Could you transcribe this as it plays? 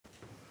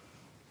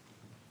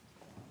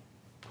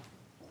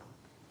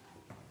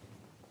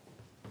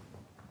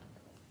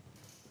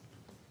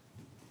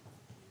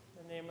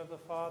name of the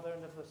Father,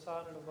 and of the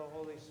Son, and of the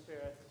Holy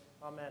Spirit.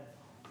 Amen.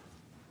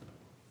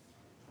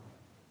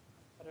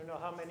 I don't know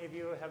how many of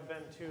you have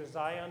been to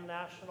Zion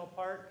National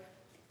Park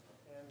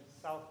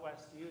in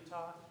southwest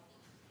Utah.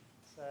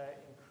 It's an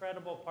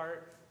incredible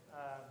park.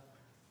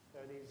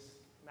 There are these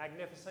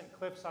magnificent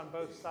cliffs on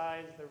both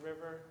sides, the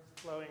river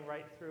flowing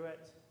right through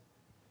it.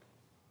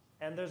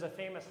 And there's a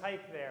famous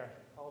hike there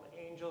called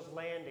Angel's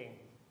Landing.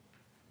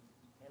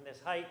 And this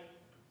hike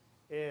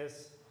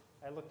is,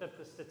 I looked up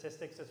the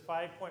statistics, it's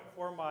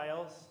 5.4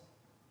 miles,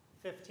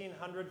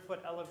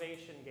 1,500-foot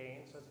elevation gain,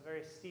 so it's a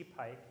very steep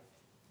hike,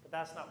 but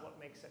that's not what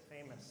makes it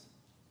famous.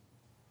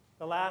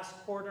 The last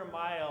quarter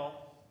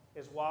mile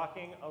is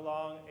walking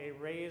along a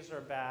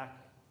razorback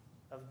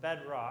of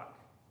bedrock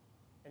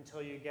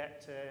until you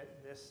get to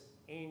this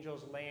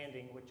Angel's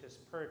Landing, which is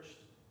perched,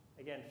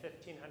 again,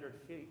 1,500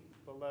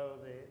 feet below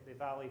the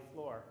valley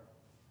floor.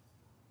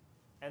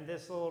 And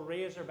this little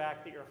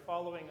razorback that you're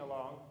following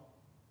along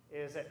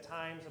is at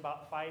times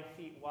about 5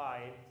 feet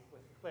wide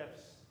with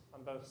cliffs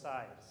on both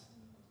sides.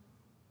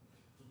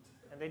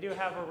 And they do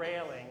have a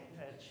railing,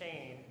 a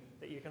chain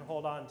that you can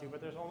hold on to,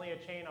 but there's only a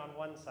chain on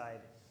one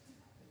side.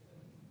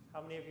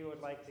 How many of you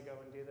would like to go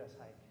and do this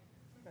hike?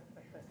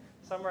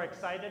 Some are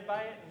excited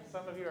by it, and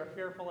some of you are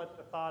fearful at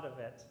the thought of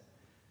it.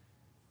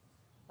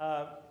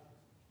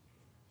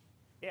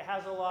 It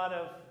has a lot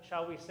of,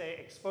 shall we say,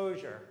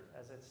 exposure,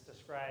 as it's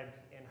described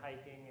in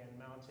hiking and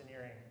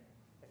mountaineering.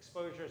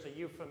 Exposure is a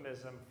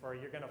euphemism for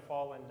you're going to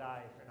fall and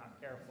die if you're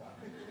not careful.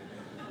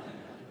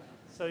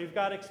 So you've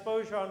got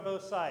exposure on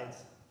both sides.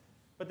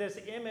 But this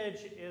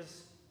image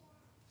is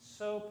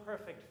so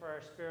perfect for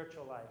our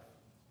spiritual life,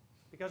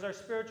 because our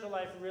spiritual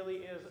life really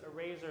is a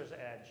razor's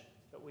edge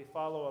that we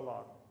follow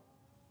along.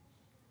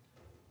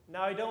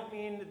 Now, I don't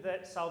mean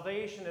that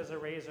salvation is a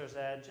razor's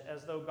edge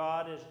as though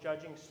God is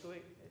judging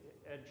strictly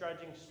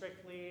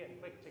and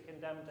quick to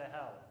condemn to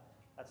hell.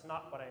 That's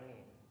not what I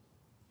mean.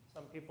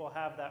 Some people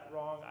have that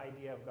wrong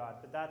idea of God,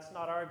 but that's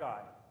not our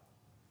God.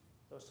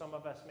 Though some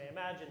of us may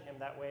imagine him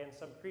that way, and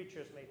some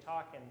preachers may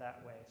talk in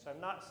that way. So I'm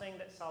not saying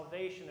that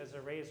salvation is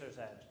a razor's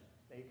edge,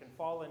 that you can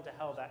fall into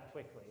hell that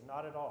quickly.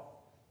 Not at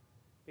all.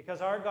 Because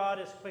our God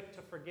is quick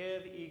to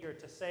forgive, eager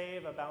to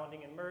save,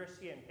 abounding in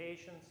mercy and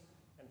patience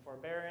and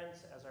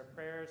forbearance, as our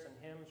prayers and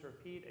hymns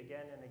repeat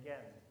again and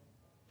again.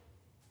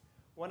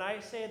 When I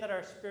say that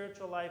our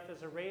spiritual life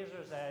is a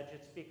razor's edge,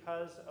 it's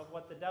because of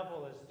what the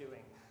devil is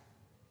doing.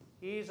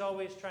 He's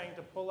always trying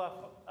to pull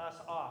us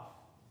off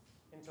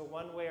into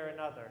one way or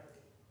another.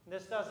 And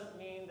this doesn't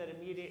mean that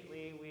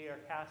immediately we are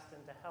cast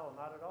into hell.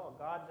 Not at all.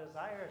 God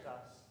desires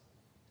us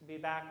to be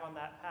back on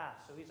that path.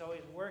 So he's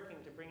always working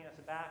to bring us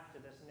back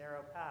to this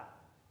narrow path.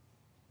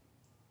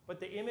 But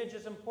the image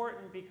is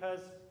important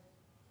because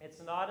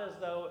it's not as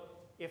though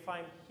if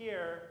I'm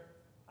here,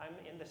 I'm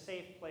in the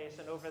safe place,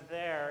 and over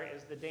there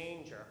is the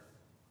danger.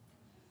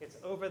 It's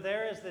over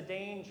there is the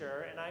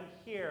danger, and I'm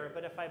here,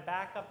 but if I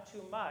back up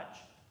too much,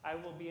 I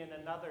will be in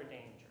another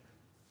danger.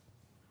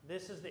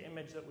 This is the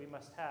image that we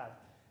must have.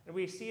 And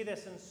we see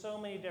this in so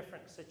many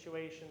different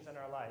situations in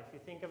our life. You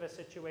think of a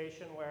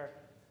situation where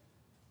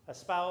a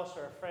spouse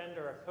or a friend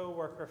or a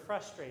coworker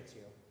frustrates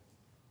you.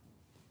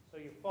 So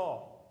you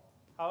fall.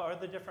 How are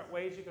the different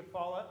ways you could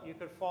fall? You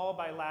could fall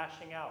by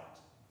lashing out,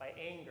 by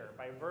anger,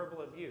 by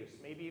verbal abuse,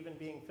 maybe even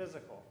being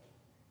physical.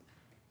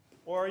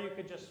 Or you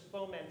could just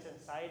foment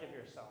inside of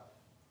yourself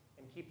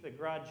and keep the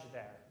grudge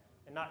there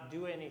and not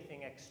do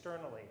anything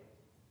externally.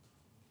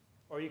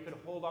 Or you could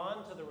hold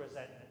on to the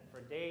resentment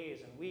for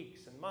days and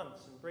weeks and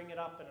months and bring it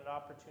up in an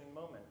opportune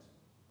moment.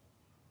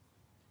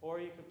 Or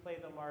you could play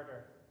the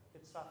martyr. You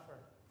could suffer.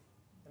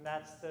 And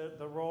that's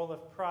the role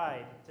of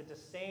pride, to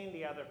disdain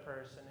the other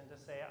person and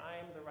to say,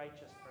 I'm the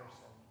righteous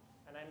person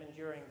and I'm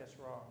enduring this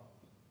wrong.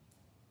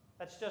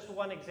 That's just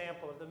one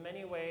example of the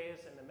many ways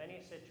and the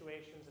many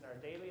situations in our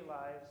daily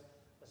lives,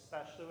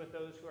 especially with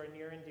those who are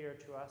near and dear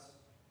to us,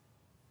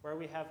 where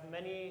we have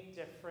many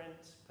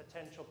different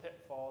potential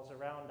pitfalls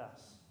around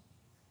us.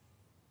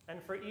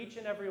 And for each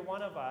and every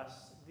one of us,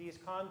 these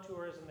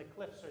contours and the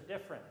cliffs are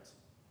different.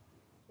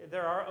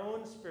 They're our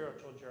own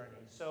spiritual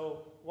journey.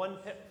 So one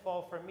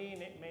pitfall for me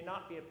may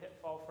not be a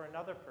pitfall for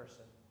another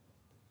person.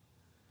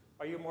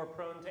 Are you more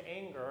prone to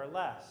anger or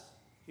less?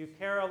 Do you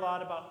care a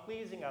lot about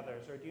pleasing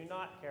others, or do you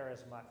not care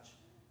as much?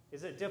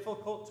 Is it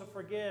difficult to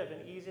forgive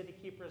and easy to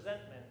keep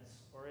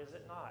resentments, or is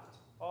it not?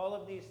 All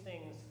of these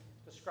things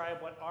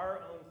describe what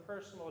our own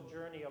personal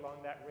journey along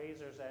that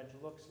razor's edge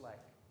looks like.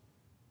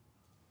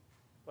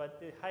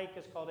 But the hike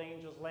is called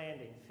Angel's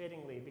Landing,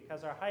 fittingly,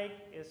 because our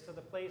hike is to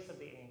the place of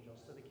the angels,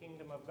 to the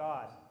kingdom of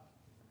God.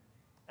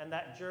 And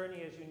that journey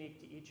is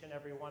unique to each and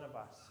every one of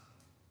us.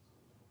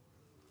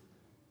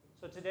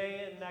 So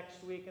today and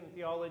next week in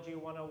Theology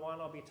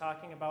 101, I'll be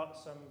talking about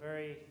some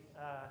very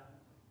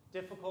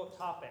difficult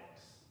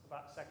topics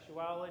about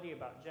sexuality,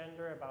 about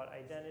gender, about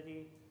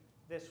identity.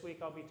 This week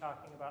I'll be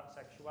talking about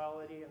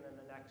sexuality, and then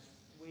the next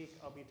week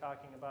I'll be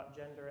talking about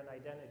gender and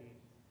identity.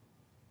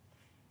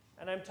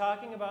 And I'm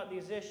talking about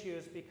these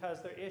issues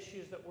because they're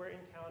issues that we're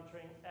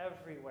encountering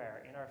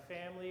everywhere, in our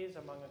families,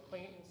 among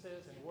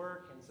acquaintances, in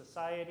work, in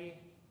society.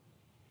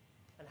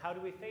 And how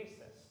do we face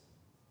this?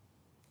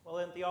 Well,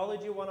 in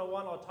Theology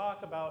 101, I'll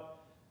talk about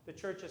the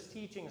church's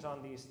teachings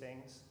on these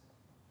things.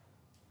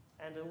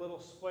 And a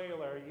little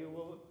spoiler, you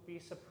will be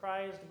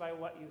surprised by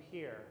what you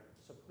hear,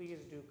 so please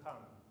do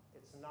come.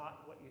 It's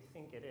not what you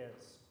think it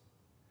is.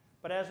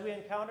 But as we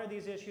encounter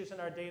these issues in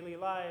our daily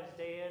lives,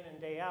 day in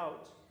and day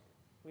out,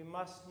 we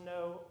must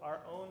know our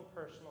own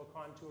personal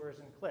contours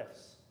and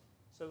cliffs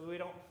so that we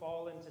don't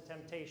fall into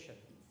temptation.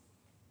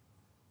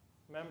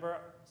 Remember,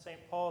 St.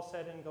 Paul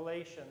said in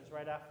Galatians,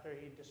 right after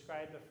he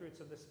described the fruits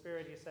of the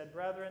Spirit, he said,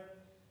 "Brethren,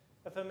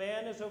 if a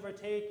man is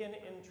overtaken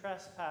in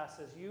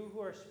trespasses, you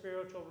who are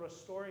spiritual,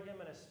 restore him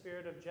in a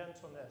spirit of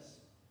gentleness,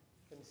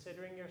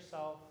 considering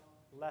yourself,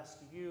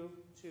 lest you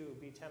too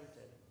be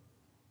tempted."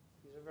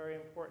 These are very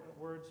important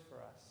words for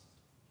us.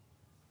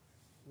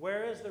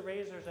 Where is the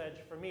razor's edge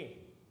for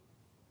me?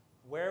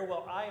 Where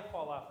will I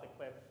fall off the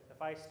cliff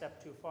if I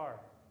step too far?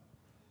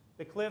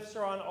 The cliffs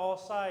are on all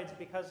sides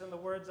because, in the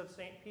words of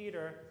St.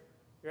 Peter,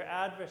 your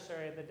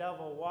adversary, the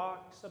devil,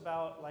 walks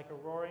about like a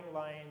roaring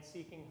lion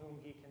seeking whom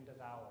he can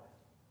devour.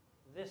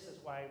 This is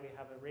why we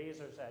have a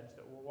razor's edge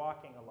that we're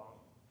walking along.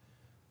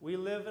 We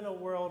live in a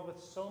world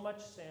with so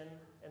much sin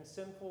and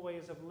sinful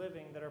ways of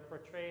living that are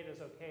portrayed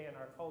as okay in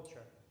our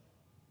culture.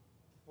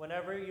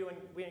 Whenever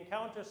we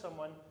encounter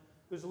someone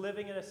who's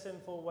living in a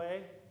sinful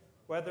way,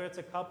 whether it's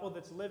a couple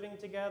that's living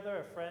together,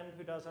 a friend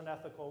who does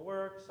unethical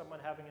work, someone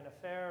having an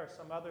affair, or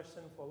some other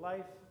sinful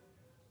life,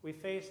 we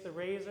face the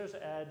razor's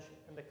edge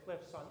and the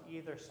cliffs on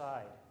either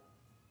side.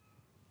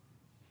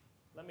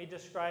 Let me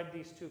describe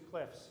these two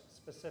cliffs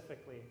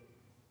specifically.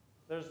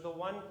 There's the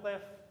one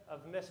cliff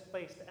of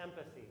misplaced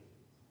empathy.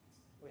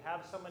 We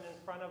have someone in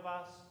front of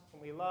us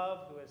whom we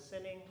love, who is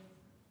sinning,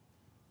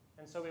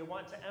 and so we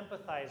want to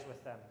empathize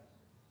with them.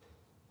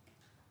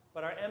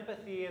 But our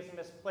empathy is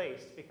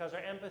misplaced because our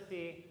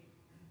empathy,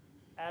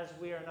 as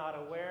we are not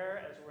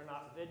aware, as we're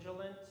not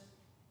vigilant,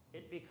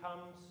 it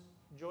becomes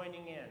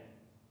joining in,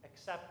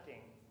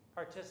 accepting,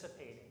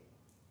 participating.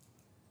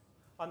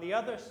 On the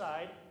other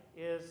side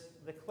is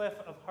the cliff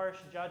of harsh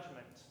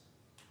judgment,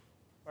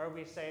 where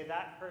we say,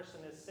 that person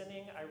is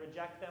sinning, I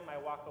reject them, I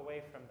walk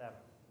away from them.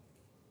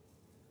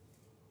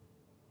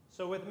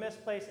 So with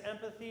misplaced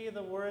empathy,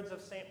 the words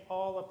of St.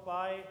 Paul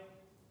apply.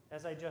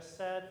 As I just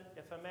said,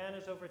 if a man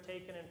is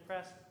overtaken in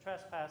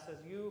trespasses,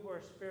 you who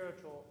are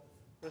spiritual,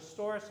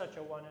 restore such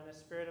a one in a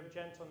spirit of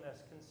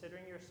gentleness,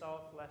 considering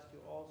yourself, lest you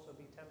also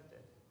be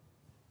tempted.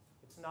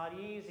 It's not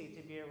easy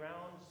to be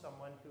around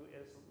someone who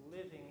is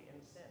living in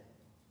sin.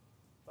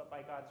 But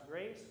by God's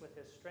grace, with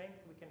his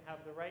strength, we can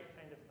have the right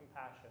kind of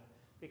compassion.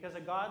 Because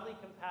a godly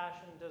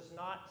compassion does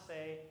not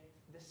say,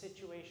 the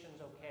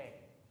situation's okay,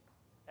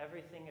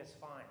 everything is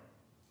fine.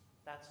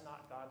 That's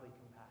not godly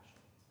compassion.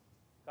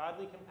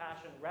 Godly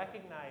compassion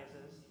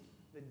recognizes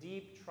the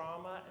deep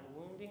trauma and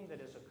wounding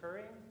that is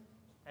occurring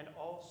and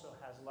also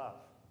has love.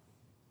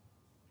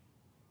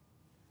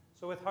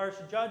 So with harsh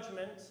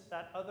judgment,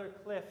 that other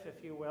cliff,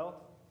 if you will,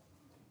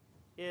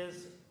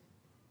 is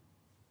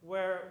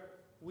where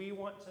we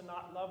want to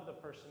not love the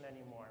person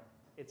anymore.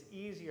 It's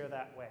easier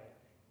that way.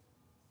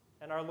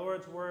 And our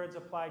Lord's words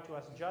apply to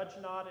us. Judge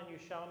not, and you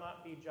shall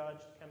not be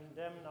judged.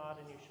 Condemn not,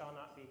 and you shall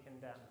not be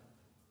condemned.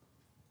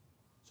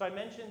 So I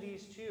mentioned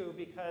these two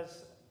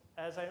because,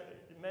 as I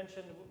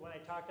mentioned when I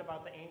talked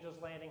about the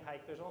Angel's Landing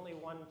hike, there's only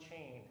one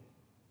chain.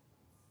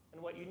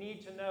 And what you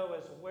need to know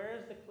is, where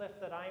is the cliff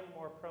that I'm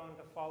more prone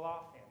to fall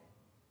off in?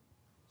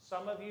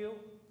 Some of you,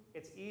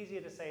 it's easy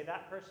to say,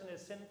 that person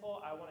is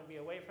sinful, I want to be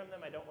away from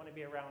them, I don't want to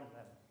be around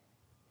them.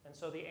 And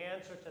so the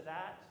answer to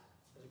that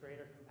is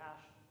greater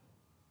compassion.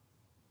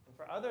 And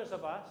for others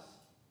of us,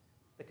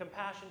 the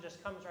compassion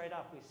just comes right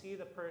up. We see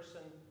the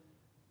person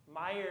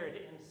mired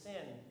in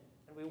sin,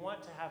 and we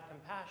want to have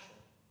compassion.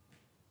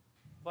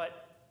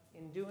 But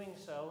in doing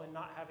so, and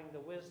not having the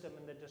wisdom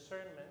and the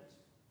discernment,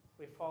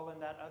 we fall in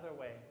that other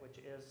way, which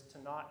is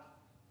to not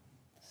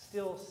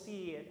still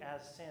see it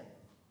as sin.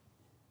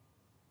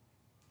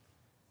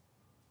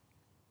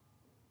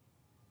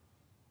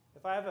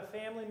 If I have a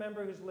family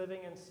member who's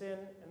living in sin,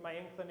 and my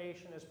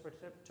inclination is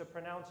to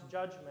pronounce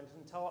judgment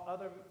and tell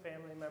other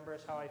family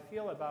members how I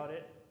feel about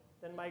it,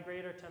 then my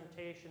greater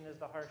temptation is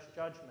the harsh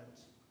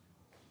judgment.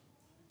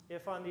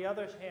 If, on the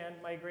other hand,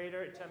 my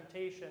greater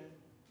temptation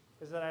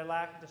is that I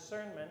lack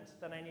discernment,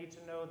 then I need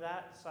to know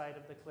that side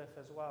of the cliff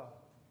as well.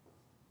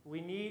 We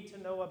need to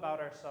know about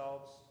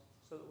ourselves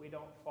so that we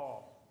don't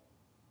fall.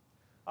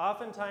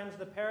 Oftentimes,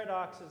 the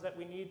paradox is that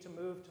we need to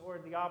move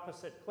toward the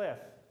opposite cliff.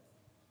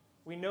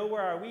 We know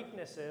where our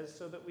weakness is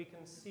so that we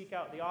can seek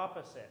out the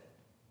opposite.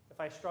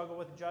 If I struggle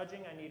with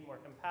judging, I need more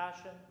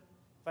compassion.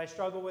 If I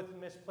struggle with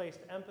misplaced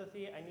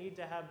empathy, I need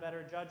to have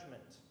better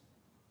judgment.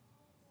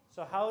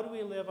 So how do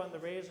we live on the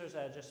razor's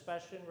edge,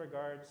 especially in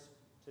regards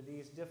to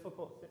these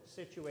difficult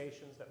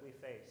situations that we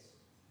face?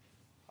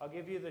 I'll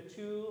give you the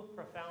two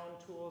profound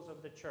tools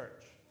of the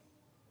church.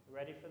 You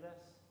ready for this?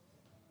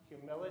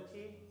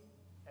 Humility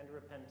and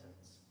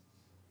repentance.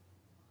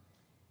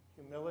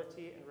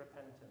 Humility and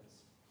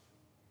repentance.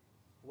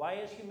 Why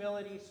is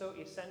humility so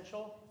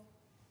essential?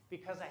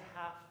 Because I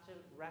have to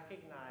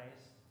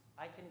recognize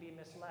I can be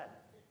misled.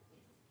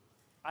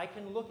 I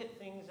can look at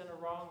things in a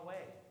wrong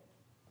way.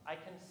 I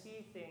can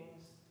see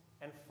things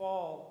and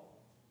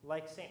fall,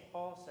 like St.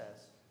 Paul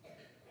says,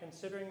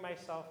 considering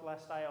myself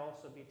lest I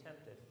also be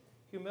tempted.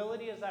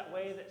 Humility is that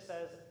way that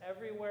says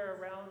everywhere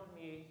around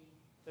me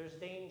there's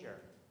danger.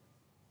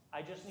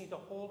 I just need to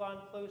hold on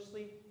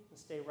closely and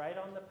stay right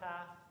on the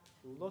path,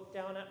 look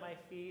down at my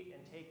feet,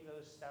 and take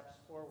those steps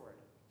forward.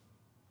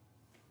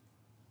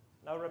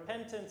 Now,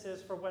 repentance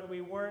is for when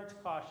we weren't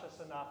cautious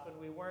enough and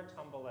we weren't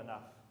humble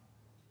enough.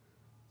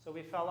 So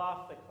we fell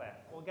off the cliff.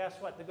 Well, guess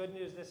what? The good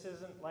news, this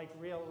isn't like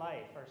real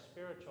life or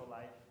spiritual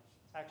life.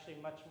 It's actually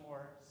much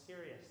more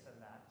serious than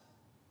that.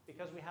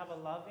 Because we have a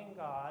loving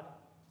God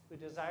who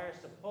desires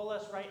to pull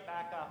us right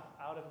back up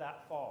out of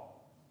that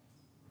fall.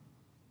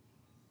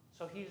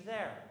 So he's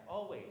there,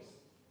 always,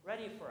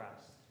 ready for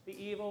us. The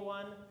evil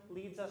one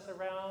leads us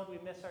around, we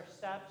miss our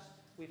steps,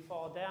 we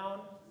fall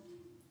down.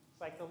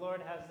 It's like the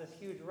Lord has this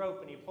huge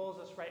rope and he pulls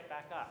us right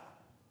back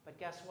up. But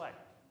guess what?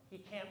 He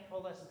can't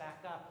pull us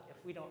back up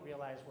if we don't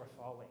realize we're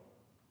falling.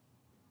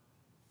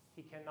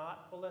 He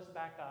cannot pull us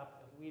back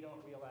up if we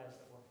don't realize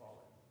that we're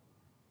falling.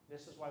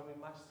 This is why we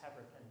must have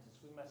repentance.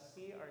 We must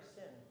see our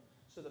sin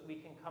so that we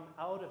can come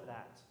out of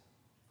that.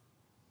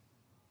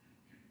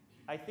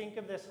 I think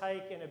of this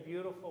hike in a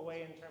beautiful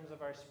way in terms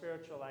of our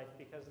spiritual life,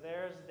 because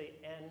there's the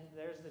end,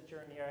 there's the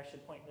journey, or I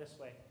should point this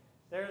way.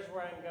 There's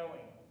where I'm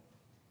going.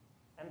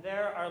 And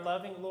there our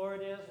loving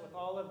Lord is with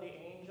all of the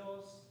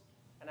angels,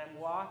 and I'm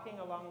walking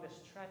along this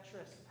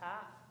treacherous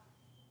path.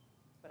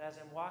 But as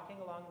I'm walking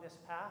along this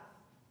path,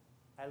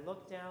 I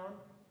look down,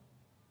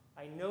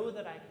 I know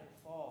that I can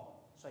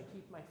fall, so I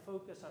keep my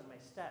focus on my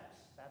steps.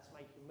 That's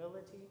my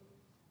humility.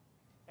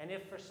 And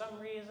if for some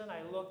reason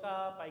I look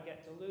up, I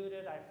get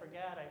deluded, I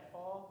forget, I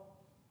fall,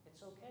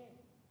 it's okay,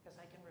 because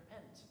I can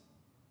repent.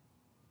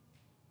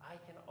 I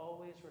can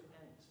always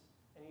repent.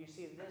 And you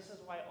see, this is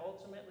why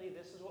ultimately,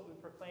 this is what we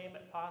proclaim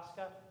at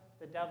Pascha,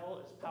 the devil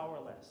is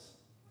powerless.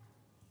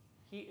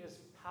 He is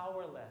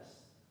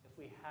powerless if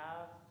we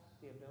have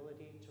the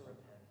ability to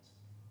repent.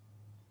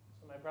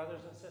 So my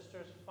brothers and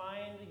sisters,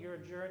 find your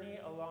journey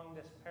along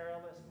this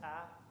perilous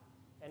path,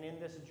 and in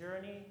this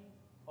journey,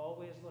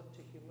 always look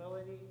to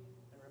humility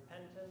and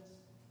repentance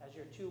as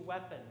your two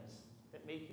weapons that make you